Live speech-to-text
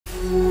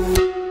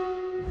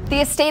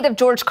The estate of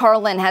George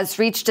Carlin has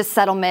reached a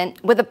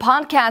settlement with a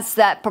podcast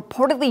that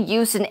purportedly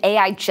used an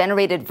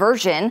AI-generated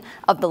version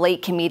of the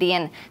late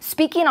comedian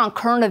speaking on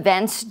current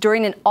events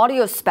during an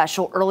audio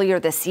special earlier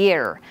this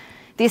year.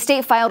 The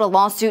estate filed a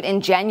lawsuit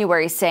in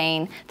January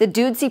saying the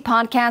Dudesy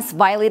podcast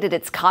violated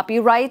its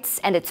copyrights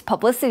and its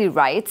publicity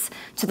rights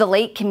to the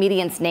late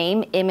comedian's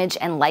name, image,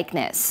 and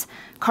likeness.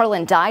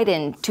 Carlin died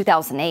in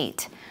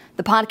 2008.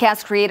 The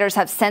podcast creators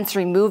have since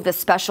removed the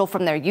special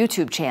from their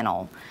YouTube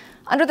channel.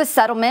 Under the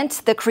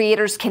settlement, the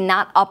creators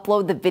cannot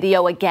upload the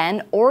video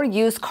again or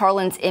use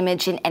Carlin's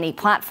image in any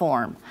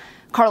platform.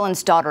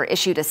 Carlin's daughter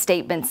issued a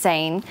statement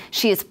saying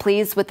she is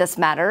pleased with this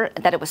matter,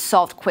 that it was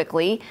solved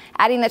quickly,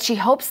 adding that she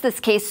hopes this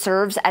case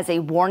serves as a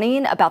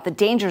warning about the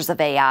dangers of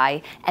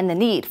AI and the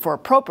need for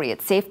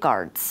appropriate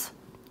safeguards.